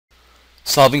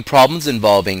Solving problems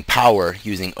involving power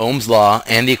using Ohm's law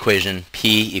and the equation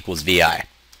P equals VI.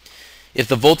 If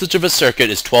the voltage of a circuit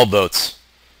is 12 volts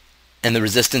and the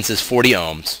resistance is 40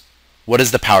 ohms, what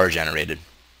is the power generated?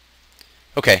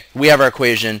 Okay, we have our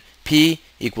equation P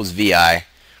equals VI.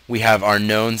 We have our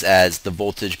knowns as the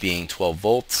voltage being 12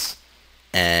 volts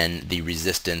and the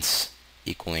resistance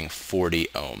equaling 40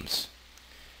 ohms.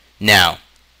 Now,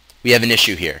 we have an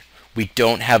issue here. We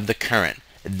don't have the current.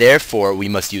 Therefore, we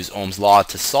must use Ohm's law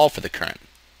to solve for the current.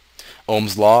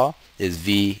 Ohm's law is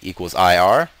V equals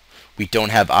IR. We don't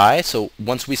have I, so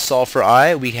once we solve for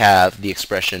I, we have the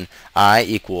expression I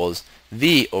equals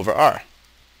V over R.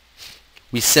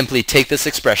 We simply take this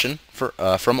expression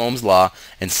from Ohm's law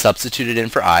and substitute it in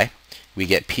for I. We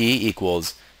get P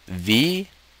equals V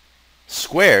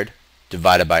squared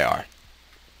divided by R.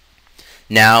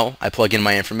 Now I plug in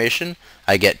my information.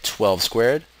 I get 12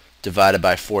 squared divided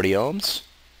by 40 ohms,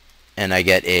 and I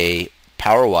get a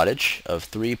power wattage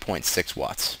of 3.6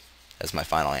 watts as my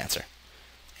final answer.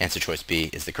 Answer choice B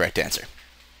is the correct answer.